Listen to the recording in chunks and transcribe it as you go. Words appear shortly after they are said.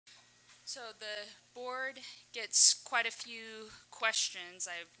So the board gets quite a few questions,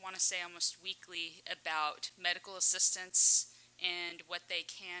 I want to say almost weekly, about medical assistants and what they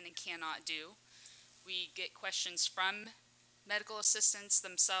can and cannot do. We get questions from medical assistants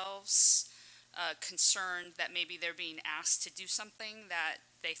themselves, concerned that maybe they're being asked to do something that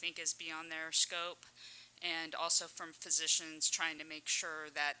they think is beyond their scope, and also from physicians trying to make sure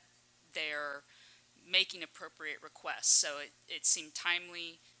that they're making appropriate requests. So it seemed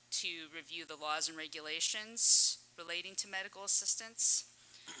timely to review the laws and regulations relating to medical assistance.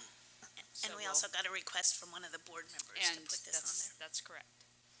 And we also got a request from one of the board members to put this on there. That's correct.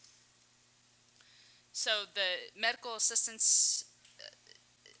 So the medical assistants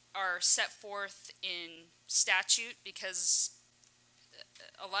are set forth in statute because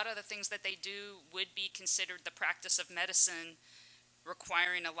a lot of the things that they do would be considered the practice of medicine,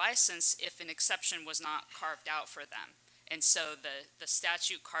 requiring a license if an exception was not carved out for them. And so the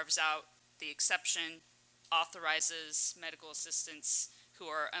statute carves out the exception, authorizes medical assistants who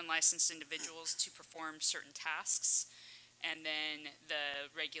are unlicensed individuals to perform certain tasks, and then the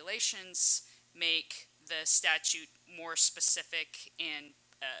regulations make the statute more specific and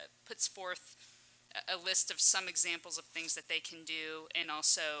puts forth a list of some examples of things that they can do, and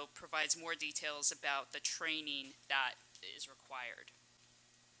also provides more details about the training that is required.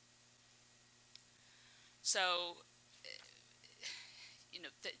 So,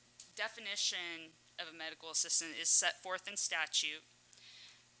 the definition of a medical assistant is set forth in statute.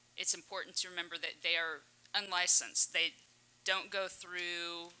 It's important to remember that they are unlicensed. They don't go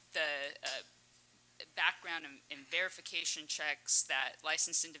through the background and verification checks that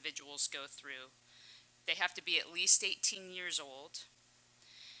licensed individuals go through. They have to be at least 18 years old.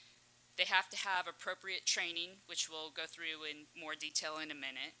 They have to have appropriate training, which we'll go through in more detail in a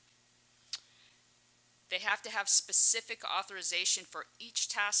minute. They have to have specific authorization for each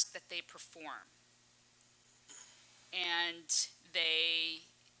task that they perform. And they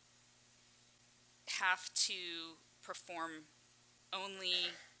have to perform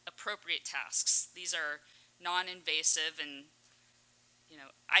only appropriate tasks. These are non-invasive, and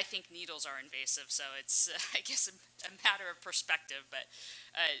I think needles are invasive, so it's I guess a matter of perspective, but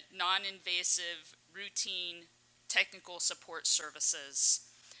non-invasive, routine technical support services.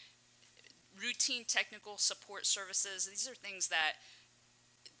 Routine technical support services, these are things that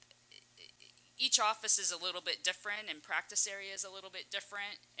each office is a little bit different and practice area is a little bit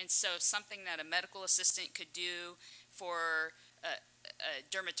different, and so something that a medical assistant could do for a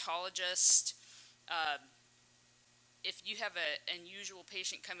dermatologist, if you have an unusual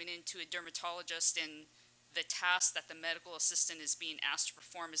patient coming into a dermatologist and the task that the medical assistant is being asked to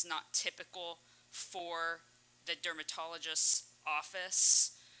perform is not typical for the dermatologist's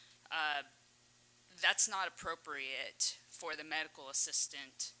office, that's not appropriate for the medical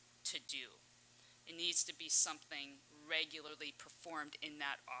assistant to do. It needs to be something regularly performed in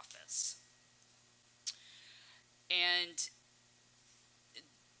that office. And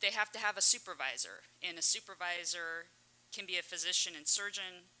they have to have a supervisor, and a supervisor can be a physician and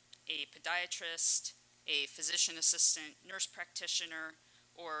surgeon, a podiatrist, a physician assistant, nurse practitioner,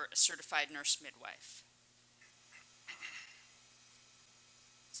 or a certified nurse midwife.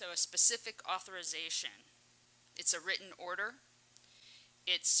 So a specific authorization. It's a written order.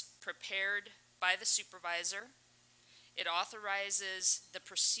 It's prepared by the supervisor. It authorizes the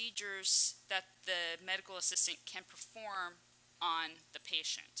procedures that the medical assistant can perform on the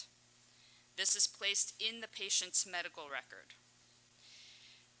patient. This is placed in the patient's medical record.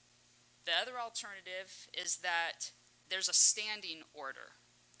 The other alternative is that there's a standing order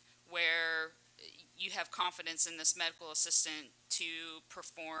where you have confidence in this medical assistant to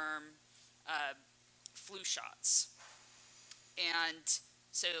perform flu shots. And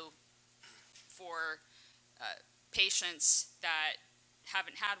so for patients that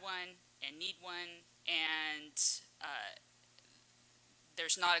haven't had one and need one, and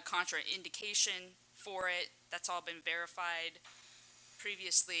there's not a contraindication for it, that's all been verified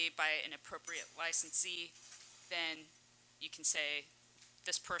previously by an appropriate licensee, then you can say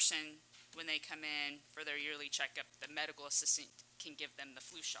this person, when they come in for their yearly checkup, the medical assistant can give them the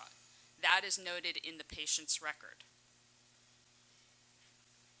flu shot. That is noted in the patient's record.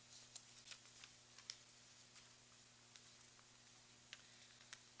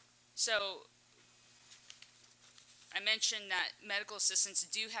 So I mentioned that medical assistants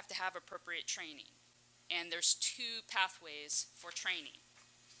do have to have appropriate training, and there's two pathways for training.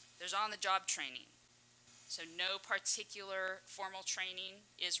 There's on-the-job training. So no particular formal training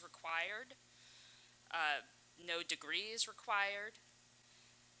is required. No degree is required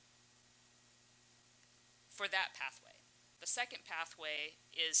for that pathway. The second pathway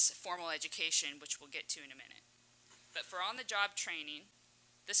is formal education, which we'll get to in a minute. But for on-the-job training,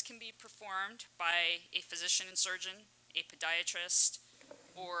 this can be performed by a physician and surgeon, a podiatrist,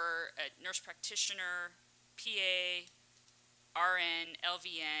 or a nurse practitioner, PA, RN,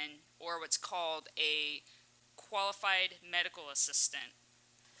 LVN, or what's called a qualified medical assistant.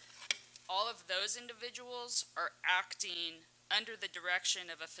 All of those individuals are acting under the direction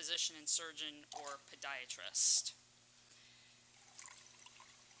of a physician and surgeon or podiatrist.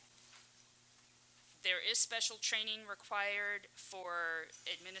 There is special training required for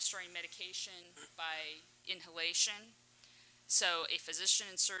administering medication by inhalation. So a physician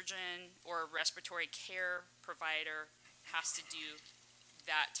and surgeon or a respiratory care provider has to do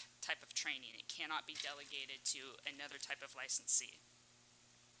that type of training. It cannot be delegated to another type of licensee.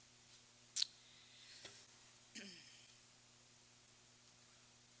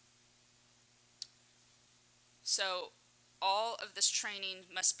 So all of this training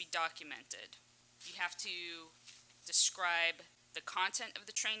must be documented. You have to describe the content of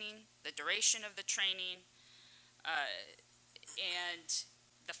the training, the duration of the training, and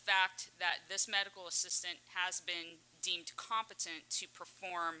the fact that this medical assistant has been deemed competent to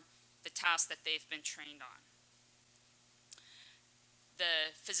perform the task that they've been trained on.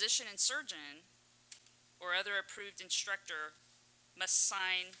 The physician and surgeon or other approved instructor must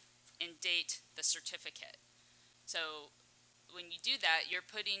sign and date the certificate. So when you do that, you're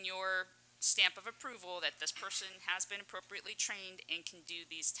putting your stamp of approval that this person has been appropriately trained and can do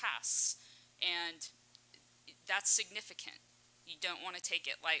these tasks. And that's significant. You don't want to take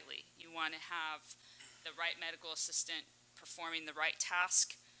it lightly. You want to have the right medical assistant performing the right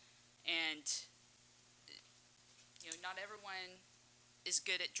task. And, you know, not everyone is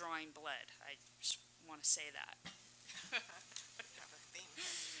good at drawing blood. I just want to say that.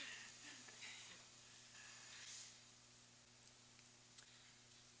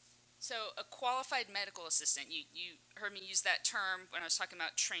 So a qualified medical assistant, you heard me use that term when I was talking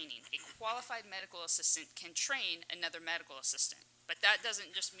about training. A qualified medical assistant can train another medical assistant, but that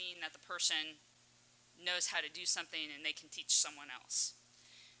doesn't just mean that the person knows how to do something and they can teach someone else.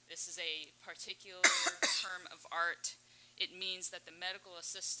 This is a particular term of art. It means that the medical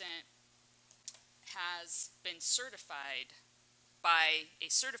assistant has been certified by a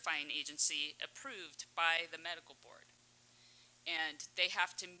certifying agency approved by the medical board. And they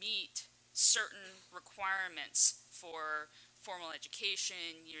have to meet certain requirements for formal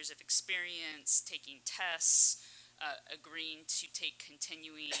education, years of experience, taking tests, agreeing to take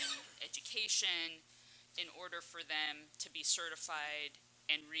continuing education in order for them to be certified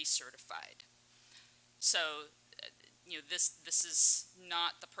and recertified. So, you know, this is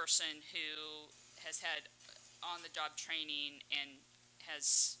not the person who has had on-the-job training and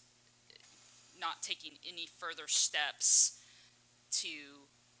has not taken any further steps to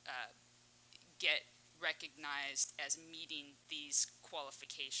get recognized as meeting these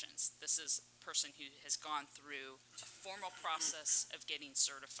qualifications. This is a person who has gone through a formal process of getting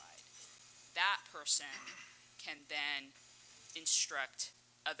certified. That person can then instruct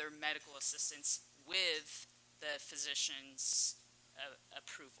other medical assistants with the physician's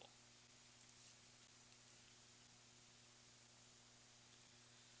approval.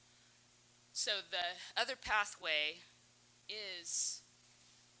 So the other pathway is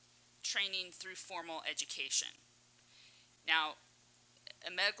training through formal education. Now,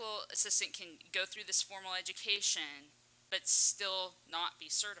 a medical assistant can go through this formal education but still not be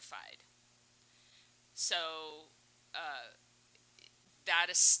certified. So that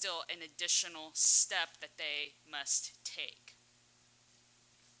is still an additional step that they must take.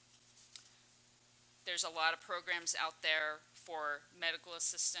 There's a lot of programs out there for medical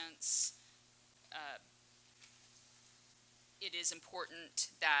assistants. It is important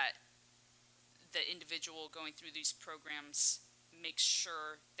that the individual going through these programs makes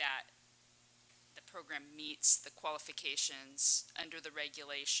sure that the program meets the qualifications under the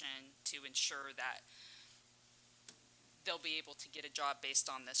regulation to ensure that they'll be able to get a job based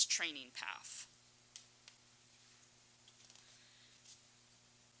on this training path.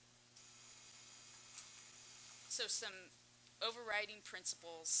 So some overriding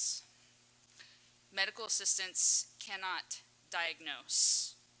principles: medical assistants cannot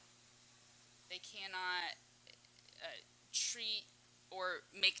diagnose. They cannot treat or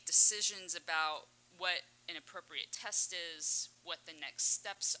make decisions about what an appropriate test is, what the next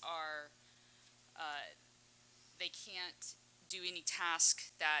steps are. They can't do any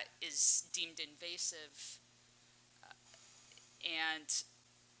task that is deemed invasive. And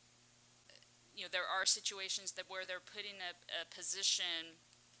you know, there are situations that where they're put in a position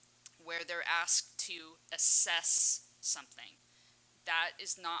where they're asked to assess something. That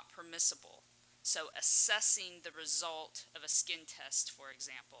is not permissible. So assessing the result of a skin test, for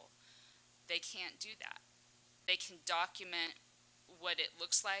example, they can't do that. They can document what it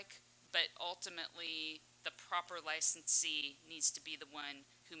looks like, but ultimately the proper licensee needs to be the one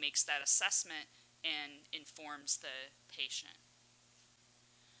who makes that assessment and informs the patient.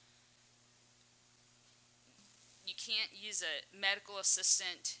 You can't use a medical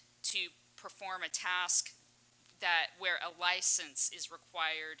assistant to perform a task where a license is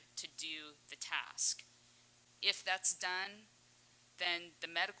required to do the task. If that's done, then the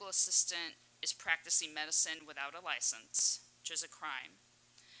medical assistant is practicing medicine without a license, which is a crime.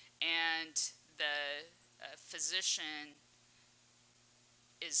 And the physician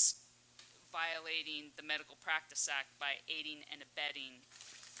is violating the Medical Practice Act by aiding and abetting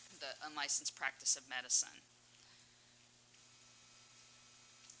the unlicensed practice of medicine.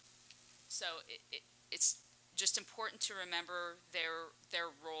 So it's just important to remember their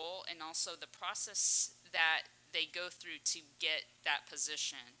role and also the process that they go through to get that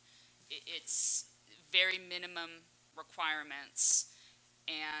position. It's very minimum requirements,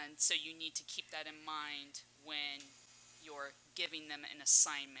 and so you need to keep that in mind when you're giving them an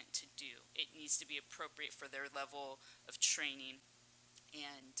assignment to do. It needs to be appropriate for their level of training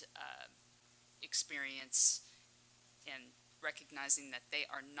and experience, and recognizing that they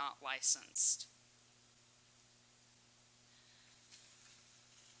are not licensed.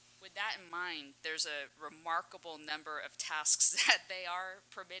 With that in mind, there's a remarkable number of tasks that they are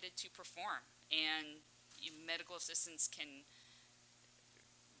permitted to perform, and medical assistants can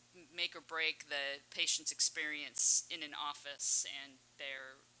make or break the patient's experience in an office, and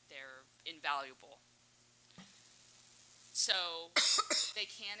they're invaluable. So they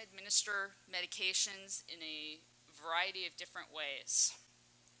can administer medications in a variety of different ways.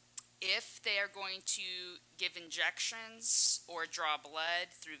 If they are going to give injections or draw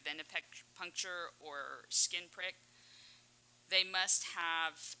blood through venipuncture or skin prick, they must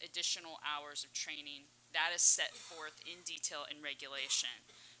have additional hours of training. That is set forth in detail in regulation.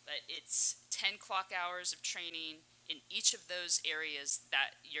 But it's 10 clock hours of training in each of those areas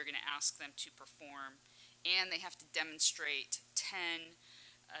that you're going to ask them to perform. And they have to demonstrate 10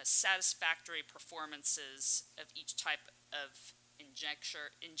 satisfactory performances of each type of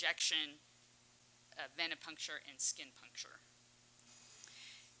injection, venipuncture, and skin puncture.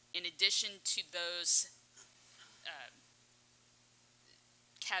 In addition to those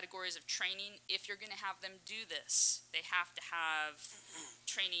categories of training, if you're going to have them do this, they have to have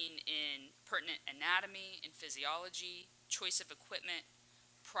training in pertinent anatomy and physiology, choice of equipment,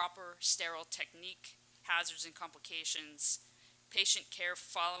 proper sterile technique, hazards and complications, patient care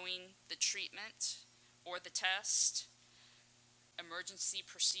following the treatment or the test, emergency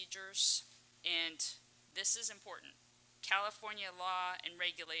procedures, and this is important, California law and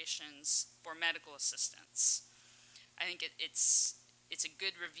regulations for medical assistants. I think it's a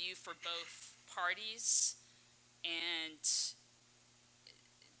good review for both parties, and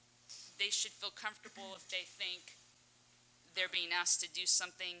they should feel comfortable if they think they're being asked to do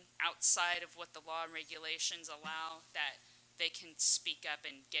something outside of what the law and regulations allow, that they can speak up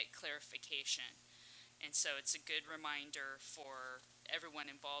and get clarification. And so it's a good reminder for everyone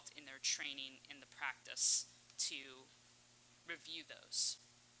involved in their training in the practice to review those.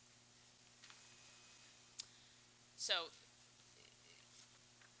 So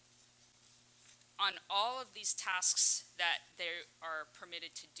on all of these tasks that they are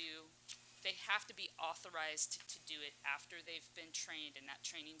permitted to do, they have to be authorized to do it after they've been trained, and that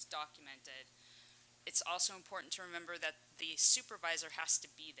training's documented. It's also important to remember that the supervisor has to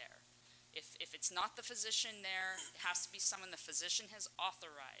be there. If it's not the physician there, it has to be someone the physician has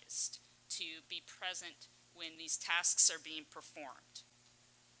authorized to be present when these tasks are being performed.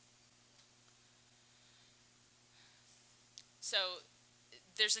 So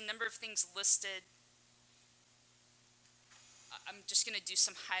there's a number of things listed. I'm just going to do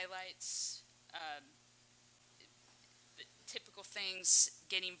some highlights. The typical things,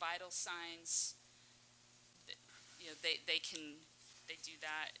 getting vital signs. They do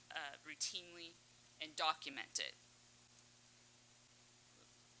that routinely and document it.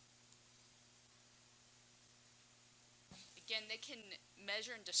 Again, they can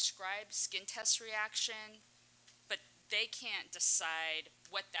measure and describe skin test reaction, but they can't decide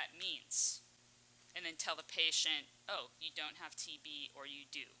what that means and then tell the patient, oh, you don't have TB or you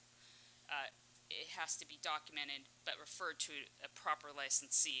do. It has to be documented but referred to a proper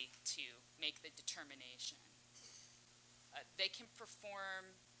licensee to make the determination. They can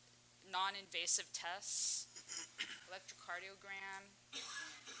perform non-invasive tests, electrocardiogram,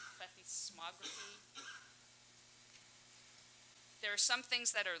 and plethysmography. there are some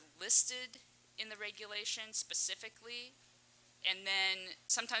things that are listed in the regulation specifically, and then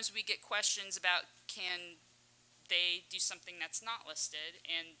sometimes we get questions about can they do something that's not listed,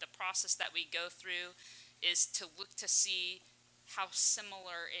 and the process that we go through is to look to see how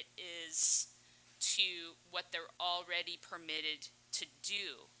similar it is to what they're already permitted to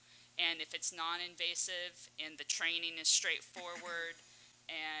do. And if it's non-invasive and the training is straightforward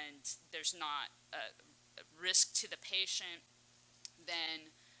and there's not a risk to the patient, then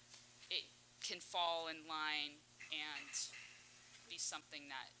it can fall in line and be something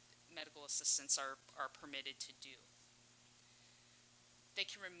that medical assistants are permitted to do. They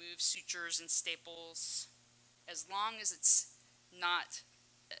can remove sutures and staples as long as it's not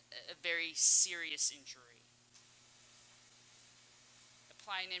a very serious injury.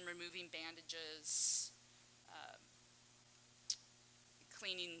 Applying and removing bandages,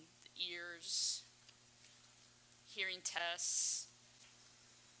 cleaning the ears, hearing tests.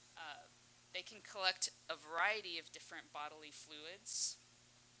 They can collect a variety of different bodily fluids,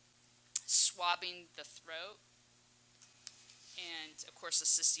 swabbing the throat, and of course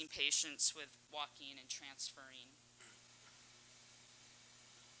assisting patients with walking and transferring.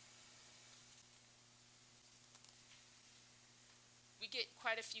 We get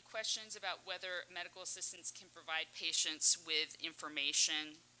quite a few questions about whether medical assistants can provide patients with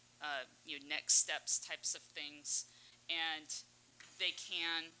information, next steps types of things, and they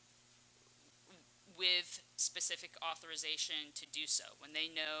can with specific authorization to do so. When they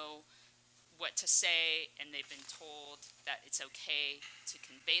know what to say and they've been told that it's okay to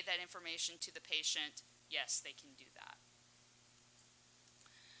convey that information to the patient, yes, they can do that.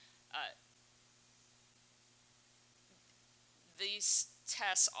 These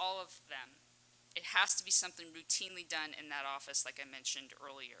tests, all of them, it has to be something routinely done in that office, like I mentioned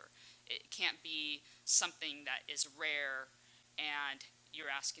earlier. It can't be something that is rare and you're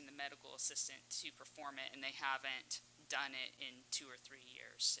asking the medical assistant to perform it and they haven't done it in 2 or 3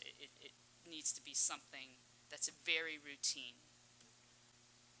 years. It needs to be something that's very routine.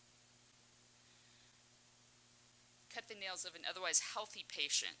 Cut the nails of an otherwise healthy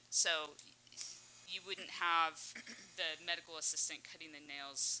patient. So you wouldn't have the medical assistant cutting the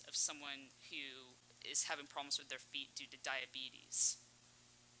nails of someone who is having problems with their feet due to diabetes.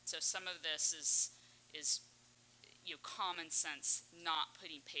 So some of this is common sense, not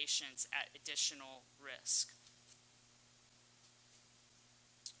putting patients at additional risk.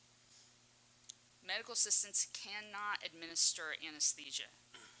 Medical assistants cannot administer anesthesia.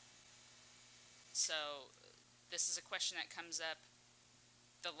 So this is a question that comes up.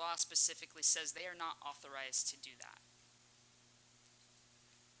 The law specifically says they are not authorized to do that.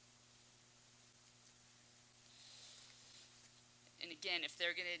 And again, if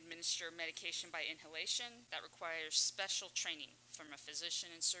they're going to administer medication by inhalation, that requires special training from a physician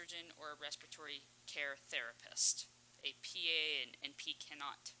and surgeon or a respiratory care therapist. A PA and NP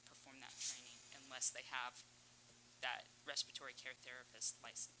cannot perform that training unless they have that respiratory care therapist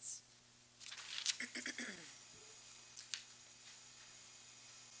license.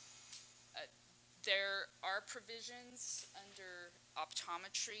 There are provisions under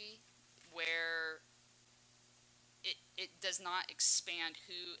optometry where it does not expand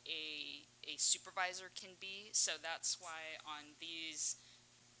who a supervisor can be, so that's why on these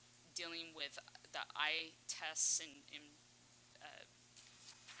dealing with the eye tests and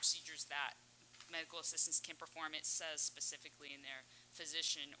procedures that medical assistants can perform, it says specifically in there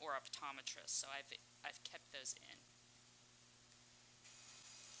physician or optometrist, so I've kept those in.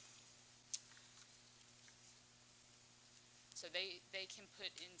 So they can put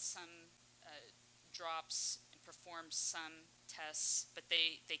in some drops and perform some tests, but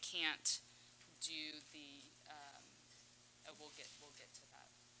they can't do the. We'll get to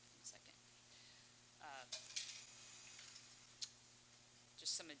that in a second.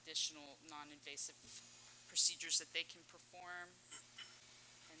 Just some additional non-invasive procedures that they can perform,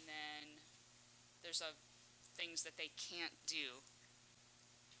 and then there's things that they can't do.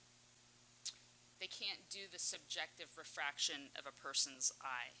 They can't do the subjective refraction of a person's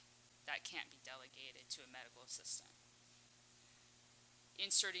eye. That can't be delegated to a medical assistant.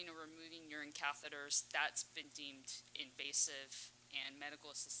 Inserting or removing urine catheters, that's been deemed invasive, and medical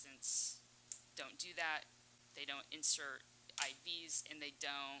assistants don't do that. They don't insert IVs, and they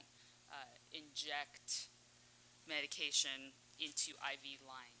don't inject medication into IV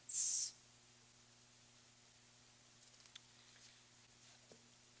lines.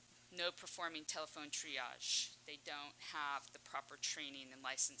 No performing telephone triage. They don't have the proper training and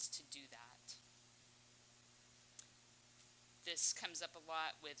license to do that. This comes up a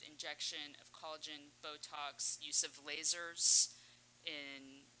lot with injection of collagen, Botox, use of lasers.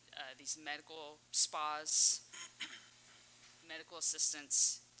 in these medical spas. Medical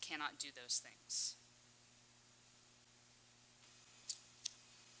assistants cannot do those things.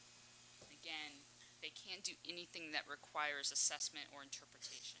 Again, they can't do anything that requires assessment or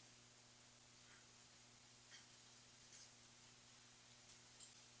interpretation.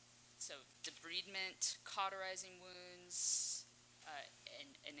 So debridement, cauterizing wounds,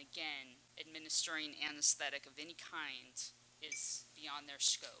 and again, administering anesthetic of any kind is beyond their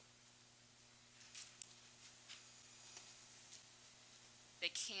scope. They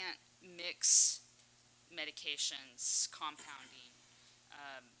can't mix medications, compounding.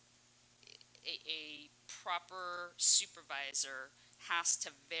 A proper supervisor has to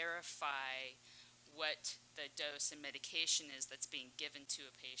verify what the dose and medication is that's being given to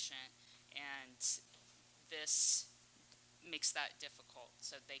a patient, and this makes that difficult,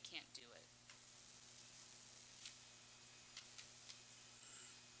 so they can't do it.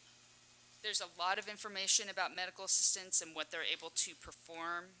 There's a lot of information about medical assistants and what they're able to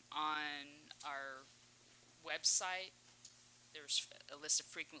perform on our website. There's a list of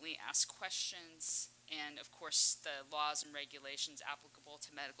frequently asked questions, and of course the laws and regulations applicable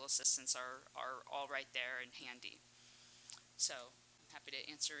to medical assistants are all right there and handy. So I'm happy to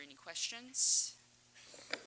answer any questions.